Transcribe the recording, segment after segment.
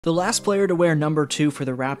The last player to wear number 2 for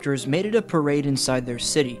the Raptors made it a parade inside their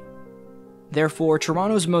city. Therefore,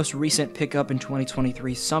 Toronto's most recent pickup in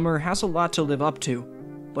 2023 summer has a lot to live up to,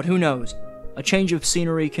 but who knows, a change of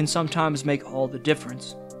scenery can sometimes make all the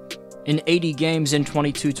difference. In 80 games in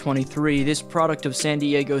 22-23, this product of San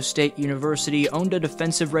Diego State University owned a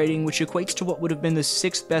defensive rating which equates to what would have been the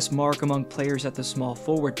 6th best mark among players at the small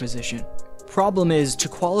forward position. Problem is, to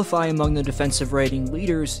qualify among the defensive rating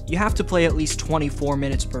leaders, you have to play at least 24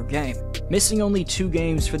 minutes per game. Missing only 2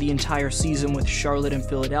 games for the entire season with Charlotte and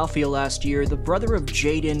Philadelphia last year, the brother of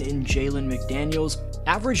Jaden and Jalen McDaniels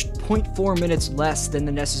averaged 0.4 minutes less than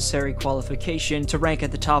the necessary qualification to rank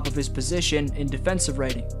at the top of his position in defensive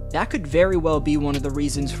rating. That could very well be one of the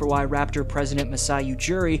reasons for why Raptor president Masai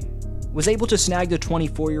Ujiri was able to snag the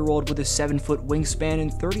 24-year-old with a 7-foot wingspan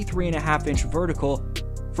and 33.5-inch vertical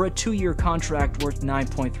for a 2-year contract worth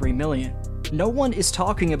 $9.3 million. No one is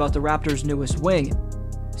talking about the Raptors' newest wing.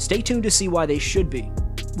 Stay tuned to see why they should be.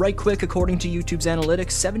 Right quick, according to YouTube's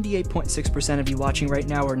analytics, 78.6% of you watching right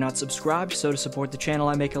now are not subscribed, so to support the channel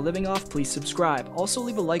I make a living off, please subscribe. Also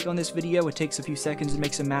leave a like on this video, it takes a few seconds and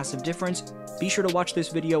makes a massive difference. Be sure to watch this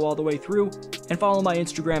video all the way through, and follow my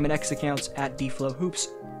Instagram and X accounts at dflowhoops.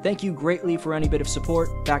 Thank you greatly for any bit of support.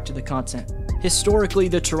 Back to the content. Historically,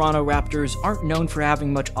 the Toronto Raptors aren't known for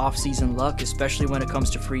having much off-season luck, especially when it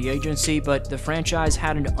comes to free agency, but the franchise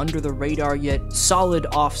had an under-the-radar yet solid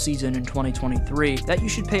off-season in 2023 that you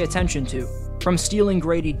should pay attention to. From stealing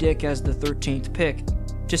Grady Dick as the 13th pick,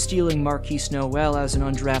 to stealing Marquise Noel as an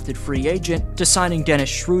undrafted free agent, to signing Dennis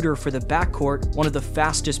Schroeder for the backcourt, one of the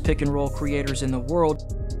fastest pick-and-roll creators in the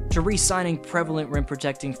world, to re-signing prevalent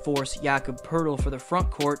rim-protecting force Jakob Poeltl for the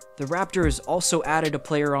frontcourt, the Raptors also added a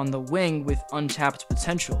player on the wing with untapped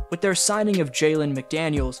potential. With their signing of Jalen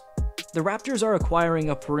McDaniels, the Raptors are acquiring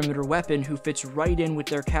a perimeter weapon who fits right in with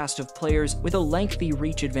their cast of players with a lengthy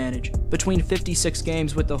reach advantage. Between 56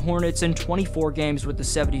 games with the Hornets and 24 games with the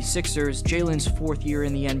 76ers, Jalen's 4th year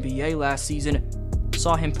in the NBA last season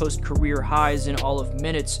saw him post career highs in all of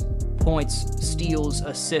minutes, points, steals,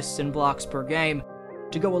 assists, and blocks per game,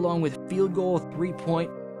 to go along with field goal,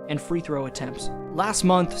 3-point, and free throw attempts. Last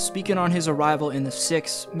month, speaking on his arrival in the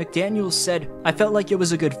Six, McDaniels said, "I felt like it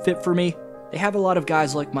was a good fit for me. They have a lot of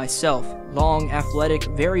guys like myself, long, athletic,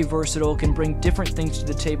 very versatile, can bring different things to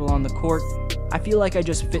the table on the court. I feel like I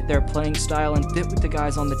just fit their playing style and fit with the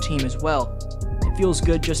guys on the team as well. It feels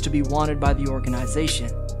good just to be wanted by the organization."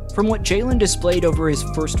 From what Jalen displayed over his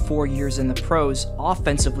first 4 years in the pros,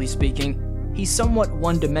 offensively speaking, he's somewhat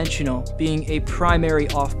one-dimensional, being a primary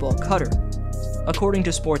off-ball cutter. According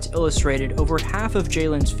to Sports Illustrated, over half of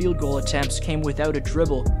Jalen's field goal attempts came without a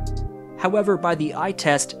dribble. However, by the eye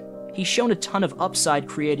test, he's shown a ton of upside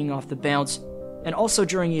creating off the bounce, and also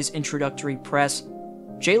during his introductory press,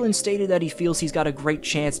 Jalen stated that he feels he's got a great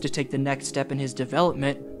chance to take the next step in his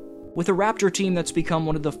development, with a Raptor team that's become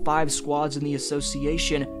one of the 5 squads in the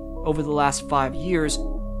association over the last 5 years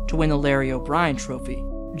to win the Larry O'Brien Trophy.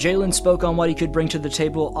 Jalen spoke on what he could bring to the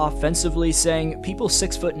table offensively, saying, "People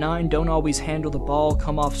 6'9" don't always handle the ball,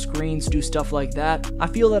 come off screens, do stuff like that. I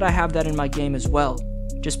feel that I have that in my game as well.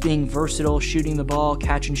 Just being versatile, shooting the ball,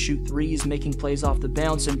 catch and shoot threes, making plays off the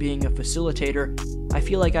bounce, and being a facilitator. I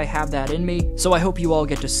feel like I have that in me, so I hope you all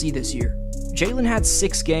get to see this year." Jalen had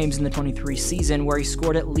 6 games in the 23 season where he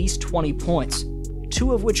scored at least 20 points,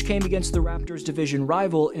 2 of which came against the Raptors' division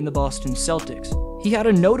rival in the Boston Celtics. He had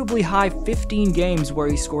a notably high 15 games where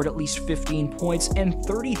he scored at least 15 points and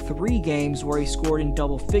 33 games where he scored in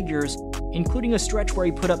double figures, including a stretch where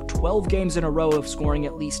he put up 12 games in a row of scoring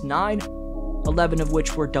at least 9, 11 of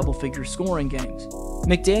which were double-figure scoring games.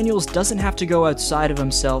 McDaniels doesn't have to go outside of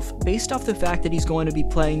himself based off the fact that he's going to be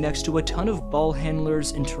playing next to a ton of ball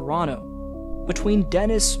handlers in Toronto. Between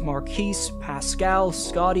Dennis, Marquise, Pascal,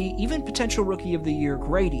 Scotty, even potential Rookie of the Year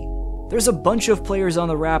Grady, there's a bunch of players on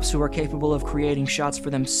the Raps who are capable of creating shots for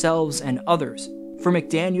themselves and others. For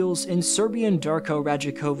McDaniels, in Serbian Darko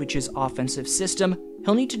Rajakovic's offensive system,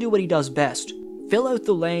 he'll need to do what he does best: fill out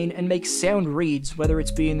the lane and make sound reads, whether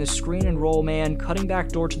it's being the screen and roll man, cutting back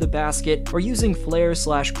door to the basket, or using flare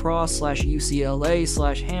 /cross /UCLA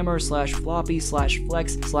 /hammer /floppy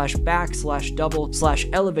 /flex /back /double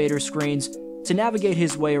 /elevator screens to navigate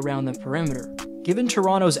his way around the perimeter. Given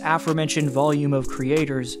Toronto's aforementioned volume of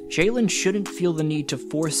creators, Jalen shouldn't feel the need to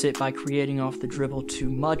force it by creating off the dribble too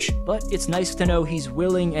much, but it's nice to know he's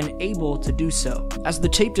willing and able to do so. As the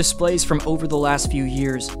tape displays from over the last few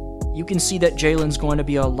years, you can see that Jalen's going to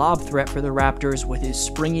be a lob threat for the Raptors with his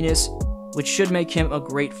springiness, which should make him a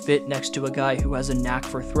great fit next to a guy who has a knack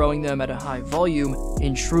for throwing them at a high volume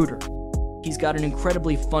in Schroeder. He's got an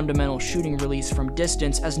incredibly fundamental shooting release from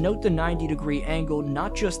distance, as note the 90-degree angle,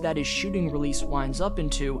 not just that his shooting release winds up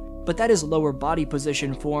into, but that his lower body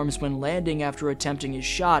position forms when landing after attempting his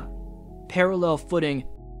shot. Parallel footing.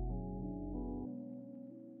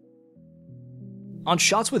 On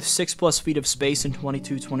shots with 6+ feet of space in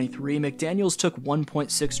 22-23, McDaniels took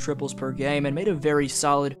 1.6 triples per game and made a very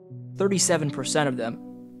solid 37% of them.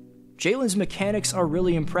 Jalen's mechanics are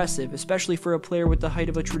really impressive, especially for a player with the height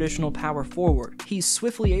of a traditional power forward. He's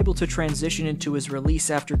swiftly able to transition into his release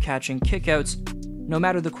after catching kickouts, no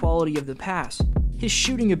matter the quality of the pass. His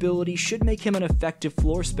shooting ability should make him an effective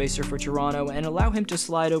floor spacer for Toronto and allow him to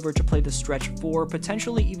slide over to play the stretch 4,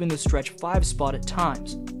 potentially even the stretch 5 spot at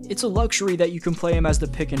times. It's a luxury that you can play him as the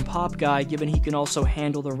pick and pop guy, given he can also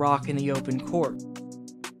handle the rock in the open court.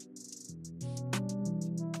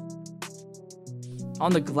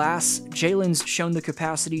 On the glass, Jalen's shown the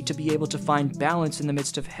capacity to be able to find balance in the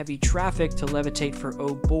midst of heavy traffic to levitate for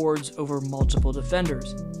O boards over multiple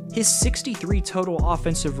defenders. His 63 total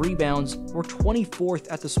offensive rebounds were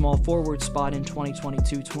 24th at the small forward spot in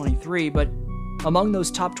 2022-23, but among those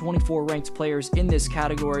top 24 ranked players in this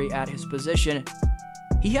category at his position,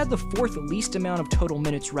 he had the 4th least amount of total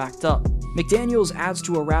minutes racked up. McDaniels adds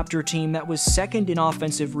to a Raptor team that was 2nd in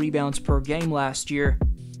offensive rebounds per game last year,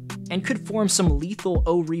 and could form some lethal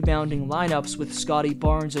O-rebounding lineups with Scotty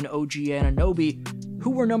Barnes and OG Anunoby,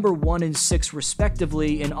 who were number 1 and 6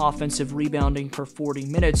 respectively in offensive rebounding per 40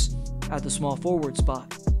 minutes at the small forward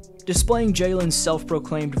spot. Displaying Jalen's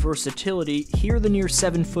self-proclaimed versatility, here the near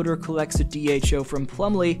 7-footer collects a DHO from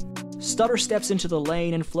Plumlee, stutter steps into the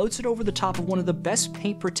lane and floats it over the top of one of the best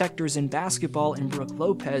paint protectors in basketball in Brook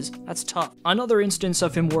Lopez. That's tough. Another instance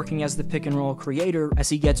of him working as the pick-and-roll creator, as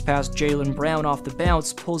he gets past Jaylen Brown off the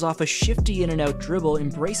bounce, pulls off a shifty in-and-out dribble,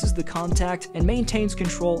 embraces the contact, and maintains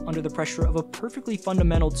control under the pressure of a perfectly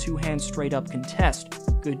fundamental two-hand straight-up contest.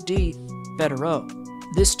 Good D, better O.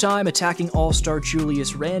 This time attacking all-star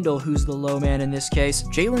Julius Randle, who's the low man in this case.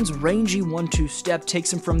 Jalen's rangy 1-2 step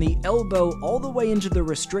takes him from the elbow all the way into the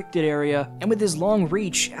restricted area, and with his long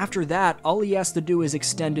reach, after that, all he has to do is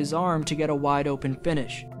extend his arm to get a wide-open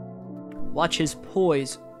finish. Watch his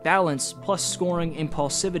poise, balance, plus scoring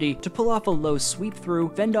impulsivity to pull off a low sweep-through,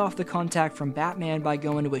 fend off the contact from Batman by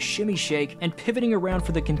going to a shimmy shake, and pivoting around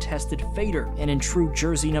for the contested fader, and in true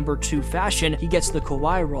jersey number 2 fashion, he gets the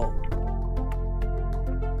Kawhi roll.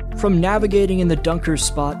 From navigating in the dunker's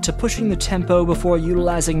spot to pushing the tempo before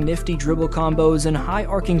utilizing nifty dribble combos and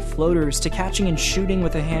high-arcing floaters to catching and shooting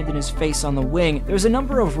with a hand in his face on the wing, there's a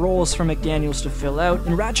number of roles for McDaniels to fill out,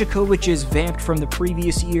 and Rajakovic is vamped from the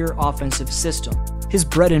previous year offensive system. His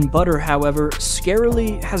bread and butter, however,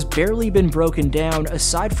 scarily has barely been broken down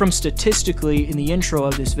aside from statistically in the intro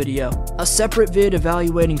of this video. A separate vid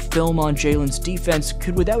evaluating film on Jalen's defense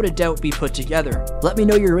could without a doubt be put together. Let me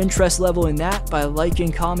know your interest level in that by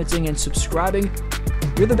liking, commenting, and subscribing.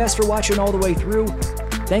 You're the best for watching all the way through.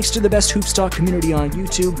 Thanks to the best Hoops Talk community on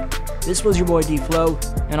YouTube. This was your boy D-Flow,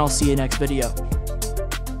 and I'll see you next video.